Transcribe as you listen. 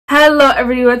Hello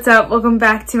everybody, what's up? Welcome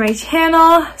back to my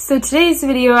channel. So today's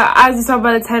video, as you saw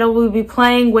by the title, we'll be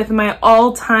playing with my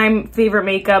all-time favorite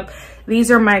makeup.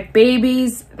 These are my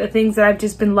babies, the things that I've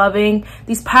just been loving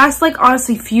these past, like,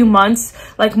 honestly few months,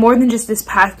 like more than just this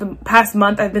past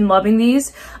month. I've been loving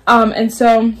these.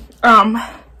 Yeah,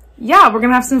 we're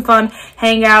gonna have some fun,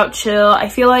 hang out, chill. I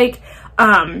feel like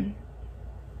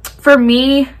for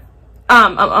me,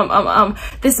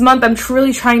 this month I'm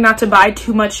truly trying not to buy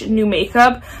too much new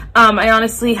makeup. I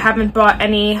honestly haven't bought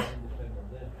any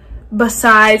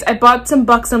besides I bought some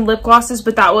Bucks and lip glosses,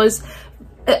 but that was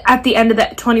at the end of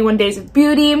that 21 days of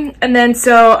beauty. And then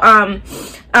so I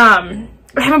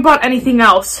haven't bought anything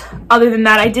else other than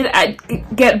that. I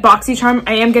get BoxyCharm.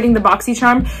 I am getting the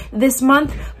BoxyCharm this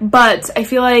month, but I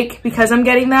feel like because I'm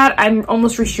getting that, I'm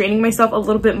almost restraining myself a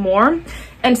little bit more.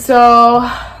 And so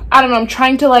I don't know, I'm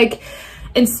trying to like,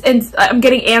 and I'm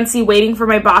getting antsy waiting for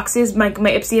my boxes, my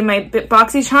Ipsy and my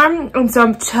BoxyCharm. And so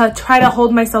I'm try to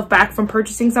hold myself back from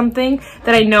purchasing something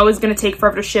that I know is going to take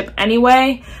forever to ship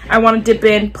anyway. I want to dip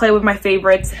in, play with my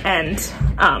favorites, and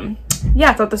yeah,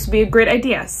 I thought this would be a great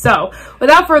idea. So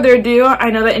without further ado, I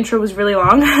know that intro was really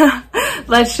long.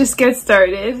 Let's just get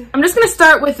started. I'm just going to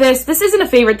start with this. This isn't a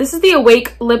favorite. This is the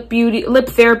Awake Lip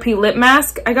Therapy Lip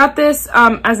Mask. I got this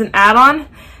as an add-on.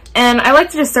 And I like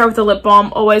to just start with the lip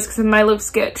balm always because my lips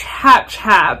get chapped.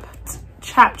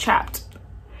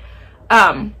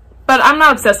 But I'm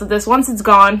not obsessed with this. Once it's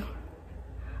gone,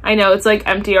 I know it's like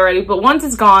empty already, but once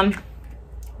it's gone,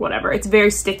 whatever. It's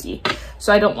very sticky,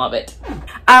 so I don't love it.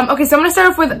 Okay, so I'm gonna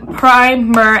start off with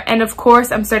primer, and of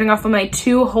course I'm starting off with my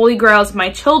two holy grails,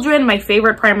 my children, my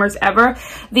favorite primers ever,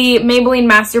 the Maybelline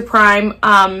Master Prime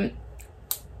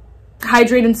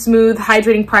Hydrate and Smooth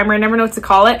Hydrating Primer, I never know what to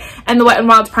call it, and the Wet n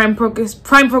Wild Prime Focus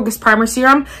Primer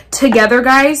Serum. Together,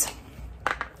 guys,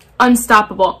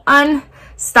 unstoppable.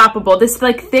 This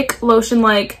like thick lotion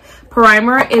like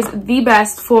primer is the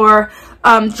best for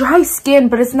dry skin,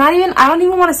 but it's not even, I don't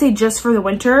even want to say just for the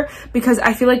winter, because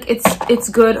I feel like it's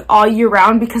good all year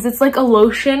round, because it's like a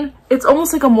lotion. It's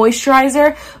almost like a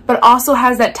moisturizer, but also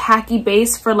has that tacky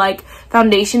base for like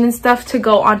foundation and stuff to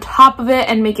go on top of it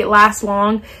and make it last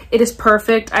long. It is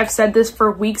perfect. I've said this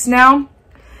for weeks now.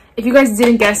 If you guys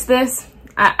didn't guess this,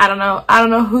 I don't know. I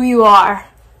don't know who you are.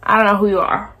 I don't know who you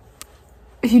are.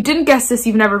 If you didn't guess this,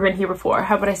 you've never been here before.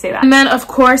 How would I say that? And then, of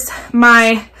course,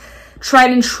 my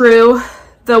tried and true,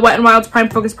 the Wet n Wild's Prime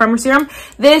Focus Primer Serum.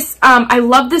 This, I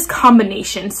love this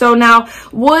combination. So now,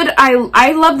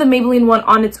 I love the Maybelline one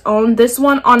on its own. This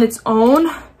one on its own,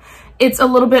 it's a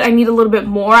little bit, I need a little bit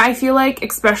more, I feel like,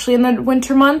 especially in the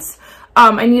winter months.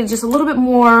 I need just a little bit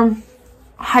more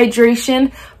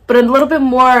hydration, but a little bit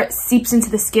more seeps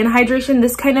into the skin hydration.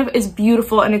 This kind of is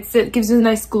beautiful, and it gives you a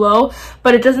nice glow,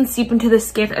 but it doesn't seep into the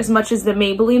skin as much as the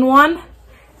Maybelline one.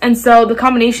 And so the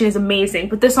combination is amazing,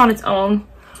 but this on its own,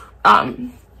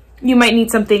 you might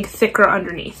need something thicker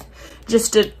underneath.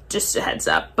 Just a heads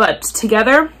up. But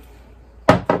together,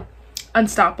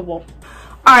 unstoppable.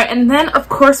 All right, and then of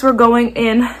course we're going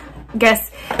in.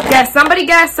 Guess,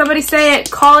 somebody say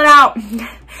it, call it out.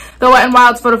 The Wet n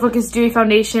Wild's Photofocus Dewy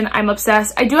Foundation. I'm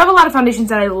obsessed. I do have a lot of foundations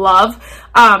that I love.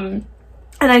 And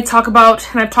I've talked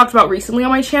about recently on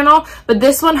my channel, but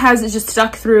this one has just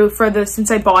stuck through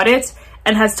since I bought it,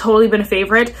 and has totally been a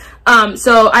favorite.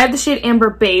 So I have the shade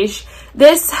Amber Beige.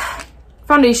 This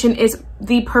foundation is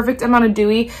the perfect amount of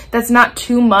dewy. That's not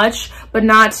too much, but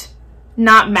not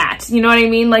matte. You know what I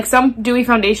mean? Like, some dewy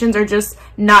foundations are just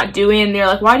not dewy, and they're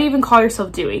like, why do you even call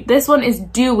yourself dewy? This one is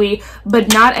dewy,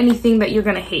 but not anything that you're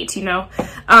gonna hate, you know?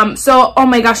 So, oh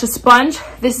my gosh, a sponge.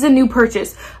 This is a new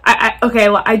purchase. Okay,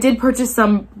 well, I did purchase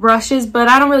some brushes, but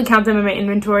I don't really count them in my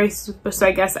inventory, so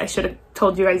I guess I should have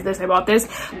told you guys this. I bought this,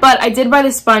 but I did buy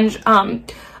this sponge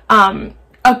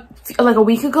like a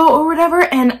week ago or whatever,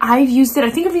 and I've used it. I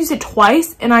think I've used it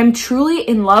twice, and I'm truly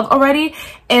in love already.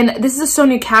 And this is a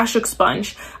Sonia Kashuk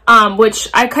sponge, which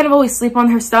I kind of always sleep on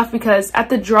her stuff, because at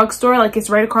the drugstore, like, it's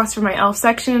right across from my e.l.f.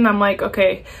 section, and I'm like,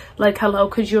 okay, like, hello,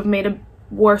 could you have made a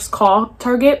worse call,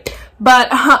 Target? But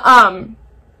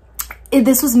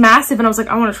this was massive, and I was like,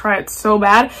 I want to try it so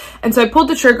bad. And so I pulled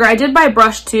the trigger. I did buy a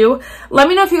brush too. Let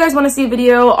me know if you guys want to see a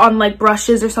video on like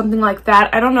brushes or something like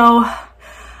that. I don't know.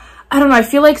 I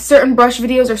feel like certain brush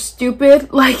videos are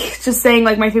stupid, like just saying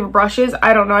like my favorite brushes.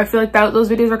 I don't know. I feel like those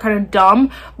videos are kind of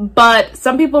dumb, but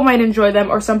some people might enjoy them,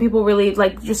 or some people really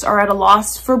like just are at a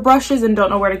loss for brushes and don't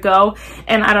know where to go.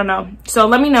 And I don't know. So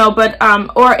let me know. But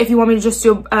or if you want me to just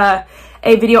do a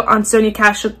video on Sonia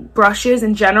Kashuk brushes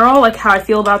in general, like how I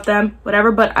feel about them,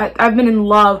 whatever. But I've been in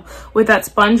love with that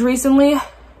sponge recently,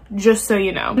 just so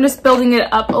you know. I'm just building it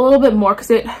up a little bit more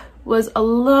because it was a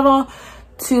little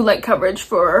too light coverage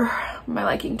for my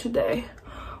liking today,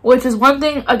 which is one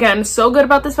thing, again, so good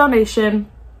about this foundation.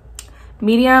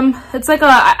 Medium. It's like a,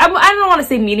 I don't want to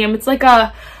say medium. It's like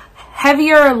a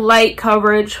heavier light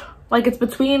coverage. Like it's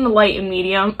between light and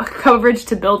medium coverage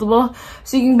to buildable.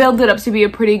 So you can build it up to be a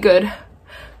pretty good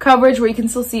coverage where you can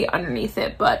still see underneath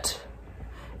it, but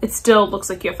it still looks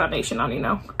like you have foundation on, you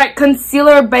know. All right,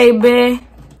 concealer, baby.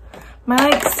 My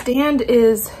like stand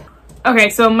is, okay,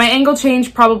 so my angle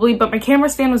changed probably, but my camera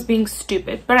stand was being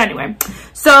stupid. But anyway,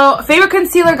 so favorite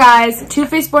concealer, guys, Too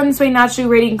Faced Born This Way Naturally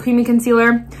Radiant Creamy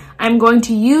Concealer. I'm going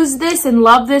to use this and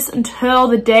love this until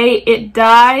the day it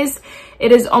dies.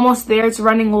 It is almost there. It's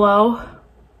running low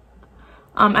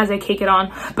as I cake it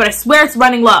on, but I swear it's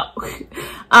running low.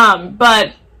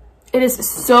 But it is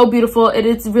so beautiful. It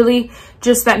is really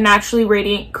just that naturally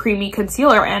radiant creamy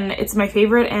concealer, and it's my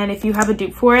favorite. And if you have a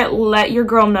dupe for it, let your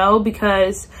girl know,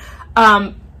 because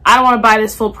I don't want to buy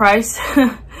this full price,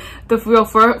 the real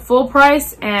full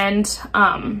price, and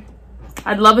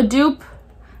I'd love a dupe,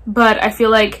 but I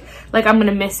feel like I'm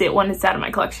gonna miss it when it's out of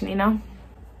my collection, you know.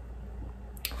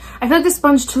 I feel like the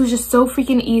sponge too is just so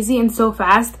freaking easy and so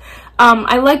fast.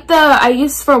 I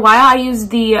used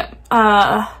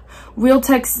the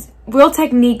Real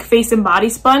Technique Face and Body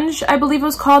Sponge, I believe it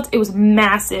was called. It was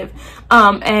massive,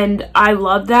 and I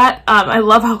love that. I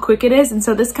love how quick it is, and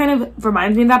so this kind of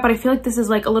reminds me of that, but I feel like this is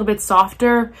like a little bit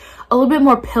softer, a little bit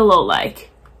more pillow-like,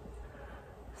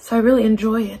 so I really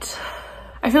enjoy it.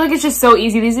 I feel like it's just so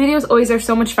easy. These videos always are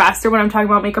so much faster when I'm talking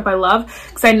about makeup I love,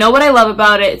 because I know what I love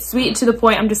about it. It's sweet and to the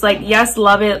point. I'm just like, yes,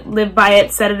 love it, live by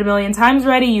it, said it a million times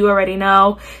already. You already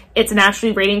know. It's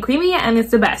naturally radiant creamy, and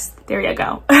it's the best. There you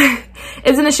go.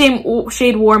 It's in the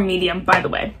shade Warm Medium, by the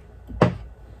way.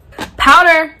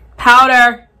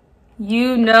 Powder.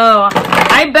 You know.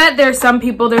 I bet there's some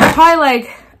people, there's probably like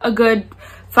a good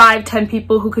 5-10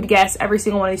 people who could guess every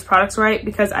single one of these products right,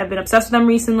 because I've been obsessed with them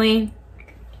recently.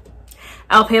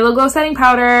 e.l.f. Halo Glow Setting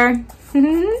Powder.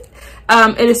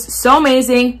 It is so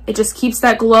amazing. It just keeps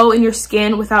that glow in your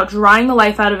skin without drying the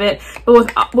life out of it,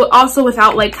 but also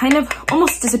without like kind of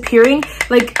almost disappearing.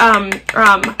 Like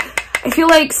I feel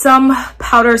like some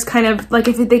powders kind of like,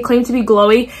 if they claim to be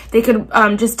glowy, they could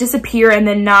just disappear and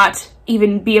then not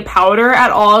even be a powder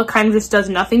at all. It kind of just does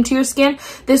nothing to your skin.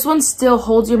 This one still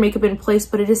holds your makeup in place,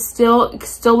 but it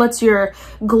still lets your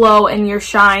glow and your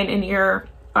shine and your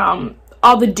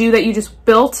all the dew that you just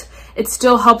built, it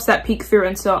still helps that peek through,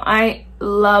 and so I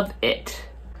love it.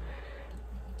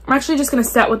 I'm actually just going to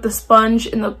set with the sponge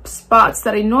in the spots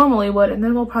that I normally would, and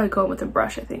then we'll probably go in with a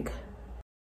brush, I think.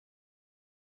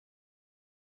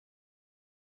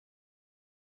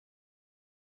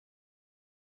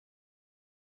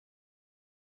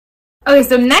 Okay,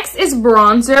 so next is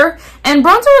bronzer, and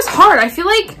bronzer is hard.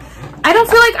 I don't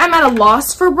feel like I'm at a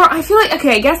loss for bronzer. I feel like,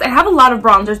 okay, I guess I have a lot of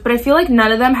bronzers, but I feel like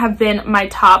none of them have been my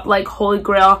top, like, holy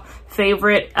grail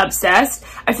favorite obsessed.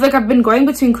 I feel like I've been going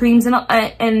between creams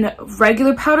and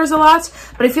regular powders a lot,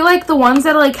 but I feel like the ones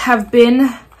that, like, have been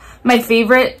my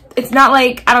favorite, it's not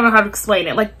like, I don't know how to explain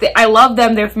it. Like, I love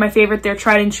them. They're my favorite. They're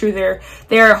tried and true.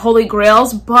 They're holy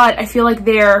grails, but I feel like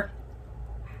they're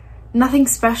nothing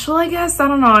special, I guess. I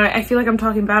don't know. I feel like I'm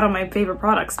talking bad on my favorite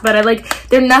products, but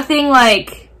they're nothing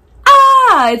like,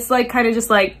 it's like kind of just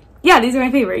like, yeah, these are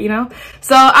my favorite, you know?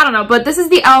 So I don't know, but this is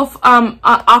the e.l.f.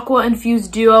 Aqua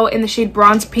Infused Duo in the shade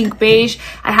Bronze Pink Beige.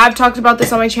 I have talked about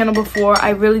this on my channel before. I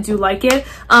really do like it.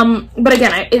 But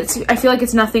again, I feel like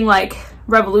it's nothing like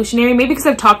revolutionary, maybe because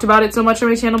I've talked about it so much on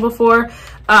my channel before.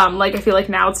 Like I feel like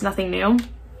now it's nothing new.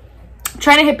 I'm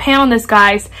trying to hit pan on this,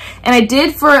 guys, and I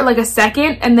did for like a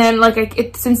second, and then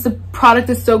like since the product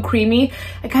is so creamy,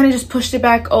 I kind of just pushed it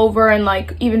back over and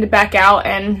like evened it back out,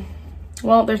 and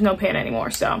well, there's no pan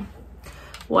anymore, so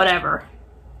whatever.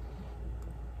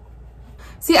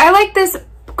 See, I like this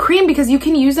cream because you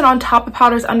can use it on top of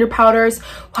powders, under powders,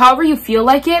 however you feel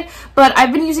like it. But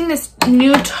I've been using this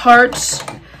new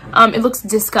Tarte. It looks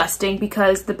disgusting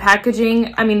because the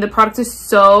packaging, I mean, the product is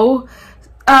so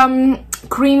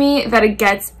creamy that it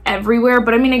gets everywhere.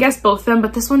 But I mean, I guess both of them,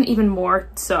 but this one even more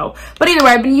so. But either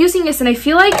way, I've been using this and I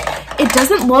feel like it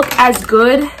doesn't look as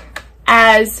good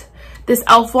as this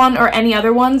e.l.f. one or any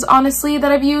other ones, honestly,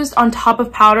 that I've used on top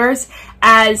of powders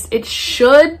as it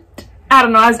should. I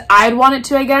don't know, as I'd want it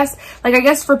to, I guess. Like, I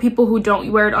guess for people who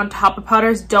don't wear it on top of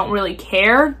powders, don't really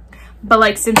care. But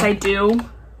like, since I do,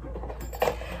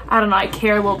 I don't know, I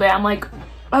care a little bit. I'm like,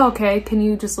 oh, okay, can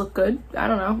you just look good? I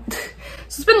don't know.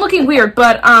 So it's been looking weird,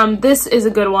 but this is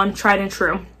a good one, tried and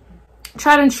true.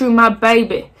 Tried and true, my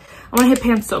baby. I want to hit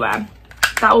pan so bad.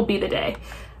 That will be the day.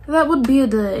 That would be a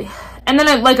day. And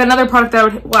then like another product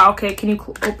that would, wow, okay, can you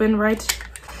open right?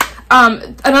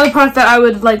 Another product that I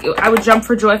would jump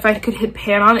for joy if I could hit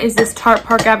pan on is this Tarte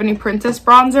Park Avenue Princess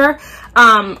bronzer.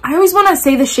 I always want to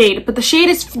say the shade, but the shade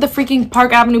is the freaking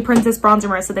Park Avenue Princess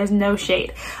bronzer, so there's no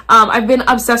shade. I've been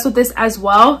obsessed with this as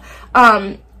well.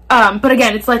 But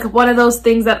again, it's like one of those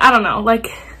things that, I don't know, like,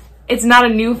 it's not a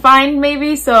new find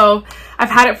maybe, so I've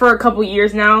had it for a couple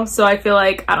years now, so I feel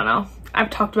like, I don't know, I've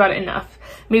talked about it enough.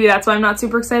 Maybe that's why I'm not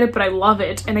super excited, but I love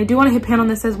it, and I do want to hit pan on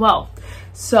this as well.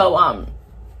 So,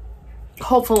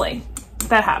 hopefully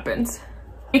that happens.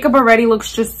 Makeup already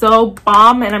looks just so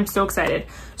bomb, and I'm so excited.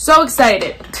 So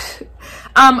excited.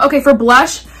 Okay, for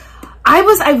blush, I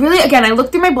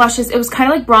looked through my blushes. It was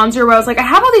kind of like bronzer where I was like, I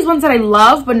have all these ones that I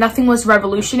love, but nothing was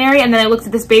revolutionary. And then I looked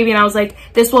at this baby and I was like,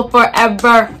 this will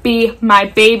forever be my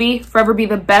baby, forever be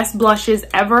the best blushes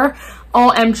ever.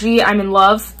 OMG, I'm in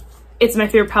love. It's my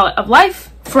favorite palette of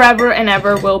life, forever and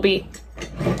ever will be.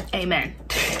 Amen.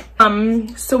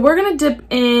 So we're gonna dip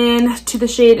into the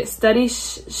shade Study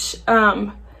Sesh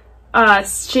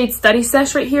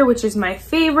right here, which is my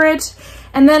favorite.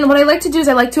 And then what I like to do is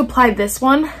I like to apply this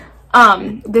one.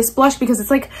 This blush, because it's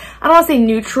like, I don't want to say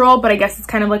neutral, but I guess it's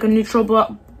kind of like a neutral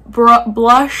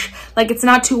blush. Like, it's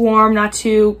not too warm, not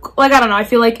too, like, I don't know, I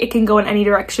feel like it can go in any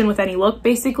direction with any look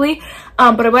basically.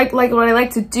 But what I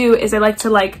like to do is I like to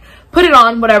like put it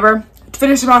on, whatever,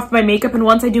 finish it off with my makeup, and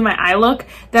once I do my eye look,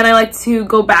 then I like to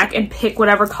go back and pick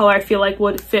whatever color I feel like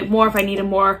would fit more. If I need a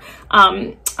more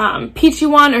peachy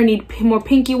one or need more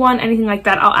pinky one, anything like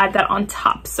that, I'll add that on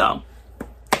top. So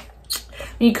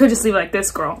you could just leave it like this,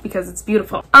 girl, because it's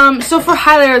beautiful. So for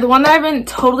highlighter, the one that I've been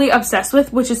totally obsessed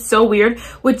with, which is so weird,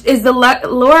 which is the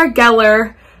Laura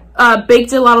Geller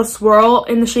Baked Gelato Swirl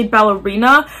in the shade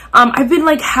Ballerina. I've been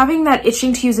like having that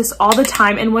itching to use this all the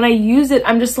time, and when I use it,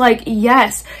 I'm just like,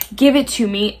 yes, give it to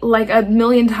me, like a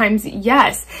million times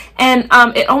yes. And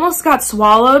it almost got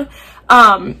swallowed.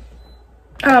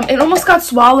 It almost got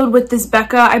swallowed with this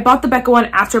Becca. I bought the Becca one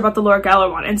after I bought the Laura Geller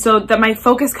one, and so that my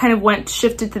focus kind of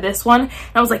shifted to this one, and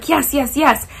I was like, yes, yes,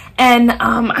 yes. And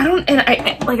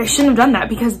I shouldn't have done that,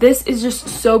 because this is just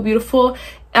so beautiful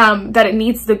that it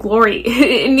needs the glory.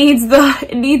 it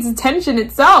needs attention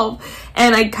itself,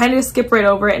 and I kind of skip right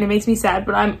over it, and it makes me sad,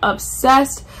 but I'm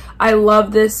obsessed. I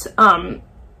love this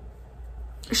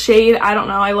shade. I don't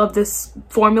know, I love this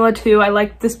formula too. I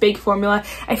like this baked formula.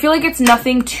 I feel like it's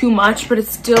nothing too much, but it's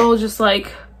still just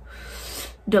like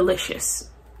delicious.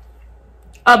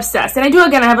 Obsessed. And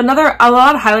I have a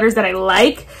lot of highlighters that I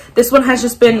like. This one has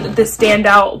just been the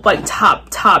standout, like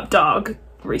top dog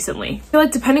recently. I feel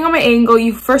like depending on my angle,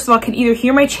 you first of all can either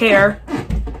hear my chair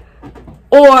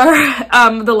or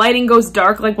the lighting goes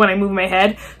dark like when I move my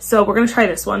head. So we're gonna try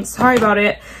this one. Sorry about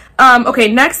it.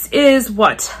 Okay, next is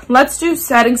what? Let's do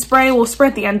setting spray. We'll spray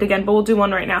at the end again, but we'll do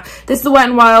one right now. This is the Wet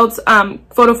n Wild's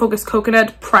Photofocus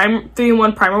Coconut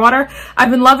 3-in-1 Primer Water.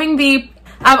 I've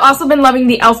also been loving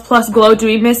the e.l.f. Plus Glow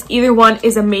Dewy Mist. Either one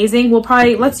is amazing.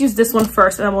 Let's use this one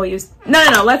first, and then we'll use,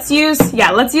 let's use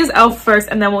e.l.f. first,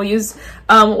 and then we'll use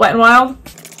Wet n Wild.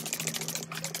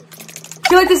 I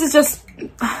feel like this is just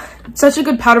such a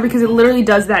good powder because it literally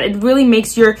does that. It really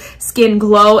makes your skin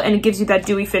glow, and it gives you that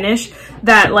dewy finish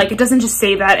that, like, it doesn't just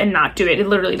say that and not do it. It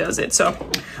literally does it. So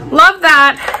love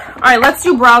that. All right, let's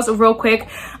do brows real quick.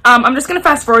 I'm just gonna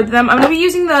fast forward them. I'm gonna be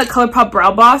using the Colourpop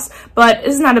Brow Boss, but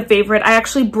this is not a favorite. I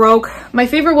actually my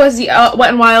favorite was the Wet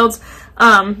n Wild's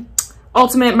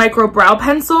Ultimate Micro Brow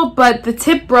Pencil, but the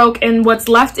tip broke, and what's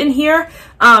left in here,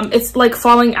 it's like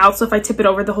falling out, so if I tip it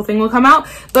over, the whole thing will come out.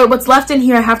 But what's left in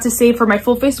here, I have to save for my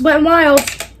full face Wet n Wild,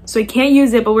 so I can't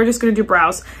use it, but we're just gonna do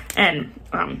brows. And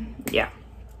yeah,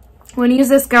 we're gonna use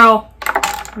this, girl.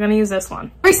 We're gonna use this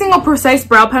one. Every single Precise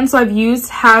brow pencil I've used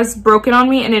has broken on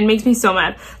me, and it makes me so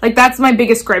mad. Like, that's my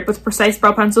biggest gripe with Precise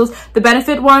brow pencils. The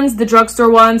Benefit ones, the drugstore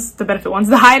ones, the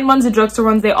high-end ones, the drugstore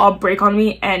ones, they all break on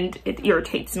me, and it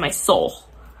irritates my soul.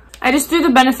 I just threw the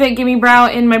Benefit Gimme Brow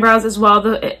in my brows as well.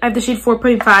 I have the shade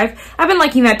 4.5. I've been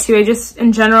liking that too. I just,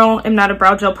 in general, am not a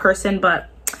brow gel person, but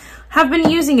have been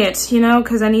using it, you know,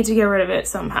 because I need to get rid of it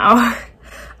somehow.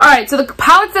 Alright, so the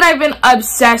palettes that I've been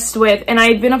obsessed with, and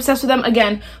I've been obsessed with them,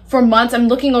 again, for months. I'm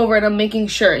looking over it, I'm making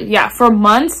sure. Yeah, for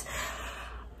months.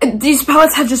 These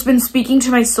palettes have just been speaking to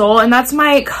my soul, and that's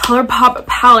my Colourpop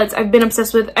palettes. I've been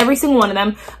obsessed with every single one of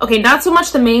them. Okay, not so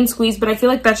much the main squeeze, but I feel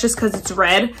like that's just because it's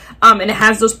red, and it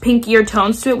has those pinkier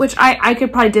tones to it, which I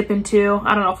could probably dip into.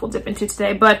 I don't know if we'll dip into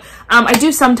today, but I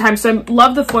do sometimes, so I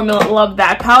love the formula, love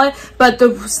that palette. But the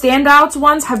standouts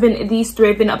ones have been these three.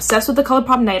 I've been obsessed with the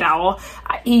Colourpop Night Owl.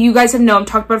 You guys have known, I've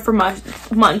talked about it for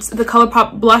months. The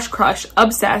Colourpop Blush Crush,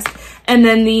 obsessed. And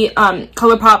then the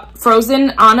Colourpop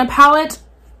Frozen Anna palette.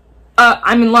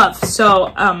 I'm in love.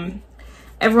 So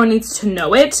everyone needs to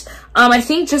know it. I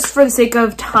think just for the sake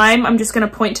of time, I'm just gonna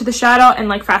point to the shadow and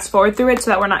like fast forward through it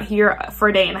so that we're not here for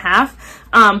a day and a half.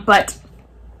 But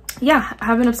yeah,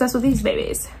 I've been obsessed with these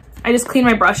babies. I just clean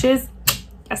my brushes.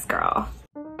 Yes, girl.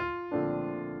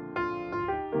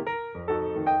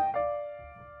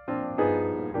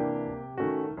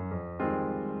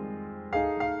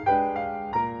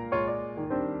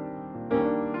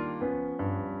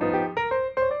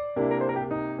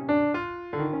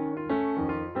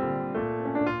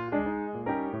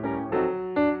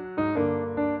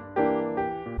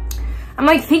 I'm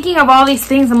like thinking of all these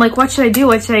things. I'm like, what should I do?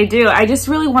 What should I do? I just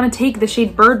really want to take the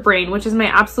shade Bird Brain, which is my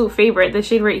absolute favorite. The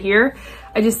shade right here.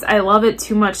 I love it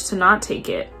too much to not take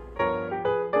it.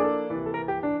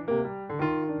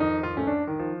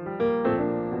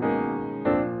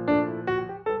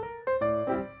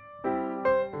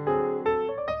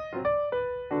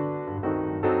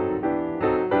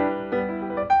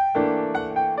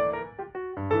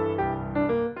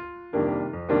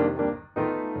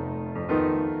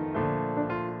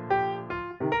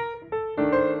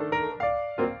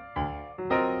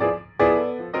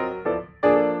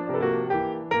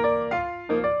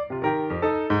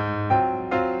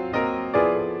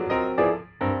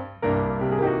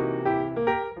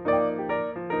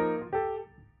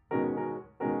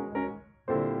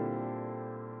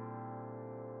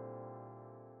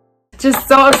 Just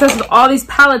so obsessed with all these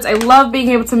palettes. I love being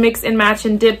able to mix and match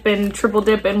and dip and triple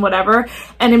dip and whatever.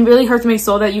 And it really hurts my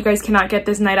soul that you guys cannot get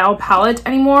this Night Owl palette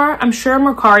anymore. I'm sure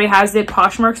Mercari has it,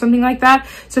 Poshmark, something like that.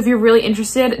 So if you're really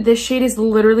interested, this shade is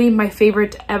literally my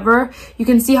favorite ever. You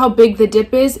can see how big the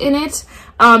dip is in it.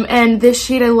 And this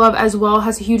shade I love as well,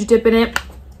 has a huge dip in it.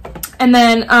 And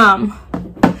then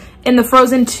in the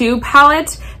Frozen 2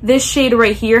 palette, this shade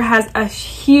right here has a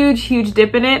huge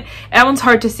dip in it. That one's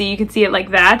hard to see. You can see it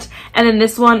like that. And then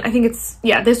this one, I think it's,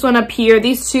 yeah, this one up here.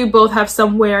 These two both have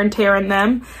some wear and tear in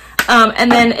them.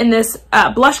 And then in this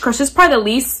Blush Crush, this is probably the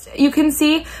least you can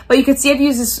see. But you can see I've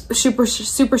used this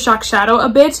Super Shock Shadow a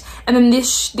bit. And then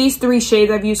these three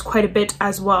shades I've used quite a bit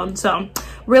as well. So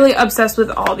really obsessed with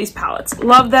all these palettes.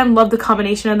 Love them. Love the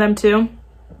combination of them too.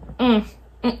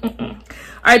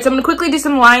 Alright, so I'm going to quickly do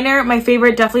some liner. My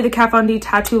favorite, definitely the Kat Von D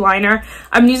Tattoo Liner.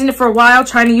 I'm using it for a while,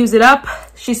 trying to use it up.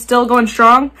 She's still going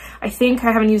strong. I think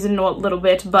I haven't used it in a little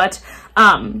bit, but,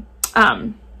 yeah,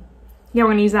 we're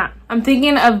going to use that. I'm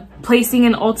thinking of placing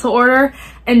an Ulta order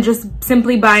and just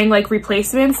simply buying, like,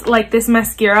 replacements. Like this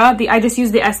mascara. I just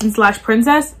used the Essence Lash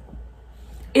Princess.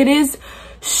 It is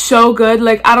so good.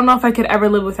 Like, I don't know if I could ever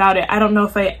live without it. I don't know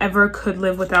if I ever could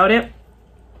live without it.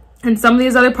 And some of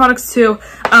these other products too.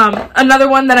 Another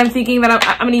one that I'm thinking that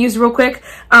I'm going to use real quick,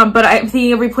 but I'm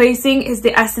thinking of replacing is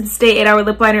the Essence Stay 8 Hour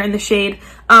Lip Liner in the shade,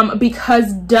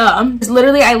 because duh.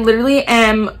 I literally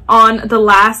am on the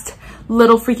last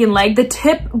little freaking leg. The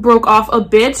tip broke off a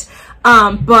bit,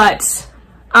 but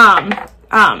I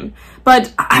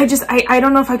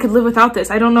don't know if I could live without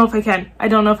this. I don't know if I can. I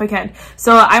don't know if I can.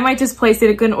 So I might just place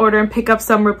it in order and pick up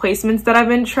some replacements that I've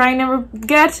been trying to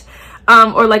get.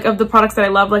 Or like of the products that I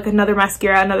love, like another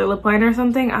mascara, another lip liner or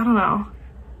something. I don't know.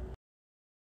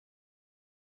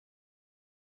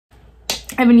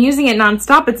 I've been using it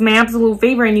nonstop. It's my absolute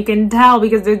favorite, and you can tell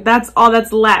because that's all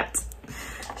that's left.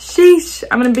 Sheesh.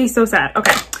 I'm gonna be so sad.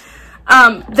 Okay.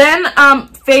 Then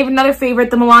another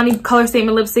favorite, the Milani Color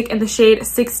Statement Lipstick in the shade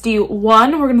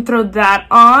 61. We're gonna throw that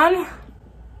on.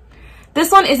 This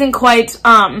one isn't quite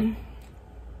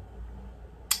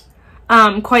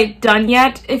quite done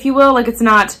yet, if you will. Like it's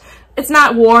not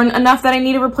worn enough that I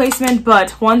need a replacement,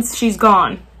 but once she's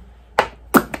gone,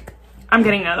 I'm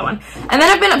getting another one. And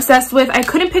then I've been obsessed with, I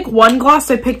couldn't pick one gloss,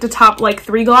 so I picked the top like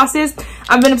 3 glosses.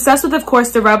 I've been obsessed with, of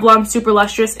course, the Revlon Super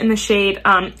Lustrous in the shade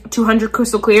 200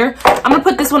 Crystal Clear. I'm gonna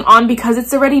put this one on because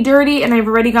it's already dirty and I've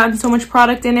already gotten so much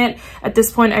product in it. At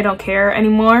this point, I don't care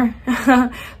anymore.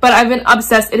 But I've been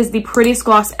obsessed. It is the prettiest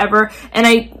gloss ever. And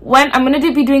I'm gonna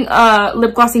be doing a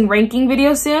lip glossing ranking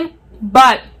video soon,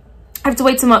 but I have to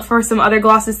wait for some other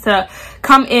glosses to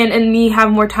come in and me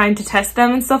have more time to test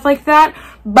them and stuff like that.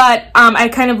 But I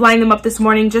kind of lined them up this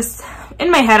morning. Just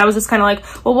in my head, I was just kind of like,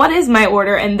 well, what is my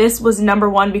order? And this was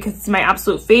 #1 because it's my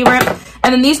absolute favorite.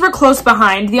 And then these were close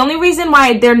behind. The only reason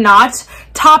why they're not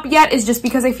top yet is just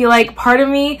because I feel like part of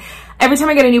me, every time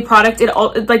I get a new product, it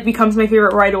like becomes my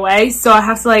favorite right away. So I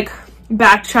have to like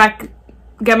backtrack,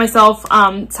 get myself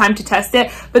time to test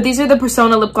it. But these are the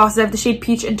Persona lip glosses. I have the shade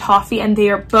Peach and Toffee, and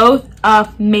they are both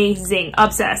amazing.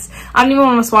 Obsessed. I don't even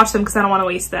want to swatch them because I don't want to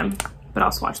waste them. but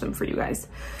I'll swatch them for you guys.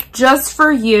 Just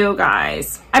for you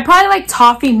guys. I probably like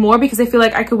Toffee more because I feel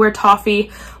like I could wear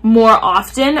Toffee more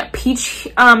often. Peach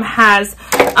has,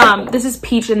 this is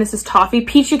Peach and this is Toffee.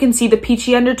 Peach, you can see the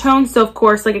peachy undertone, so of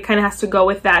course, like, it kind of has to go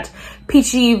with that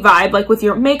peachy vibe, like with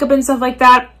your makeup and stuff like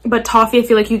that. But Toffee, I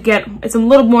feel like you get, it's a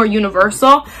little more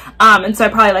universal, and so I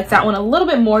probably like that one a little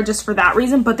bit more just for that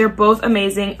reason, but they're both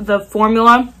amazing. The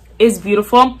formula is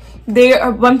beautiful. They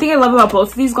are, one thing I love about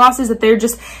both of these glosses is that they're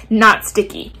just not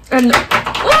sticky. And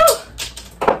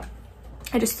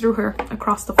I just threw her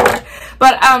across the floor.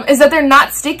 But is that they're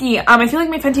not sticky. I feel like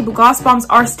my Fenty Gloss Bombs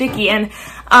are sticky, and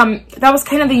that was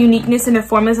kind of the uniqueness in their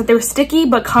formulas, that they were sticky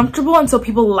but comfortable, and so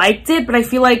people liked it. But I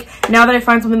feel like now that I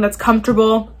find something that's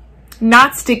comfortable,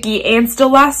 not sticky, and still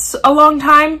lasts a long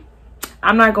time,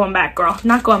 I'm not going back, girl.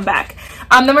 Not going back.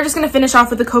 Then we're just going to finish off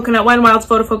with the Coconut Wet n Wild's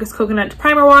Photofocus Coconut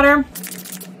Primer Water.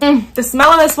 The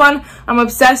smell of this one, I'm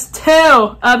obsessed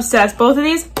too. Obsessed. Both of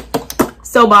these,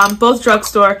 so bomb. Both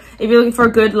drugstore. If you're looking for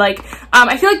a good, like,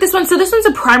 I feel like this one, so this one's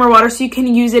a primer water, so you can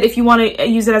use it if you want to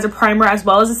use it as a primer as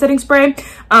well as a setting spray.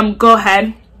 Go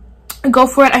ahead. Go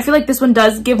for it. I feel like this one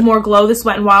does give more glow, this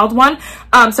Wet n Wild one.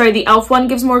 Sorry, the e.l.f. one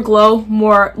gives more glow,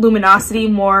 more luminosity,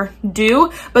 more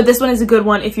dew. But this one is a good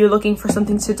one if you're looking for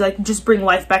something to, like, just bring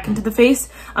life back into the face.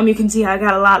 You can see I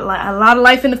got a lot of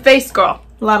life in the face, girl.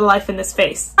 A lot of life in this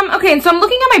face. Okay, and so I'm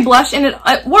looking at my blush and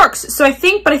it works. So I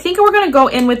think we're gonna go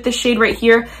in with this shade right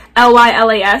here,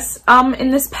 LYLAS,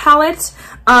 in this palette.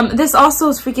 This also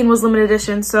was limited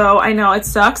edition, so I know it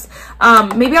sucks.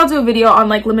 Maybe I'll do a video on,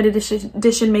 like, limited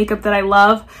edition makeup that I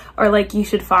love, or, like, you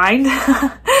should find.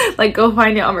 Like, go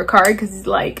find it on Ricard, because,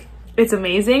 like, it's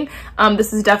amazing.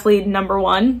 This is definitely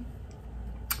 #1.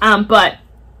 But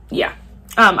yeah,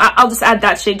 I'll just add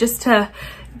that shade just to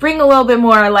bring a little bit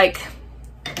more, like,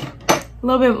 a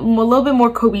little bit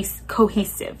more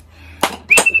cohesive.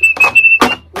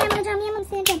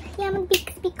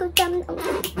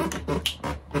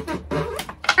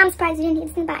 I'm surprised you didn't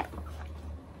use the Bible.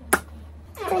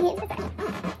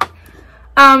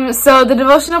 So the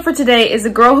devotional for today is: a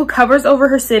girl who covers over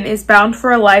her sin is bound for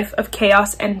a life of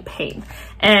chaos and pain.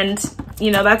 And,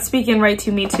 you know, that's speaking right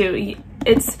to me too.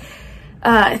 It's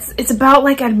about,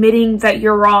 like, admitting that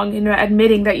you're wrong, you know,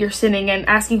 admitting that you're sinning and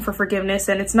asking for forgiveness.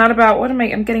 And it's not about,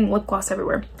 I'm getting lip gloss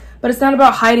everywhere, but it's not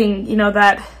about hiding, you know,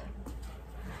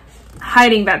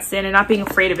 hiding that sin and not being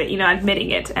afraid of it, you know,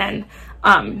 admitting it and,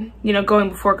 you know, going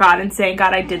before God and saying,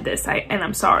 God, I did this, and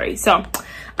I'm sorry. So,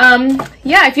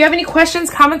 yeah, if you have any questions,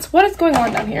 comments, what is going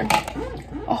on down here?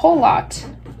 A whole lot.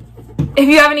 If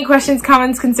you have any questions,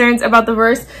 comments, concerns about the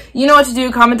verse, you know what to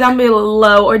do. Comment down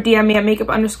below or DM me at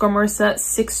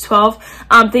makeup_Marissa612.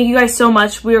 Thank you guys so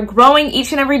much. We are growing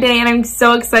each and every day, and I'm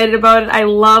so excited about it. I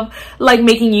love, like,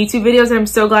 making YouTube videos, and I'm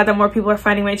so glad that more people are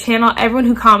finding my channel. Everyone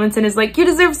who comments and is like, you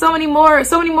deserve so many more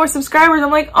subscribers.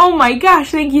 I'm like, oh my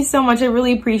gosh, thank you so much. I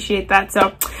really appreciate that.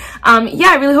 So,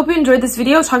 yeah, I really hope you enjoyed this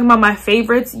video talking about my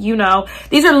favorites. You know,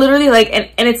 these are literally, like,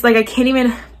 and it's like, I can't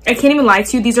even lie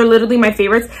to you. These are literally my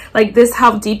favorites. Like, this,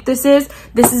 how deep this is.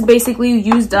 This is basically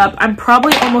used up. I'm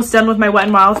probably almost done with my Wet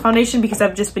n Wild foundation because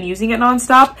I've just been using it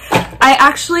nonstop. I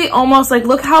actually almost, like,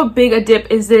 look how big a dip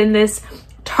is in this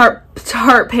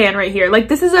Tarte pan right here. Like,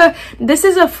 this is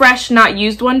a fresh, not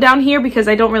used one down here because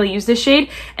I don't really use this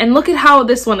shade. And look at how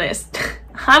this one is.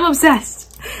 I'm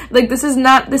obsessed. Like, this is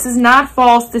not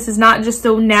false. This is not just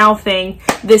a now thing.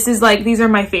 This is, like, these are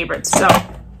my favorites. So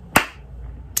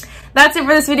that's it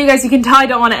for this video, guys. You can tell I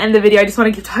don't want to end the video. I just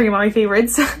want to keep talking about my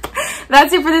favorites.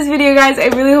 That's it for this video, guys. I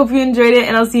really hope you enjoyed it,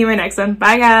 and I'll see you in my next one.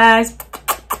 Bye, guys.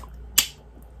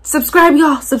 Subscribe,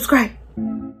 y'all. Subscribe.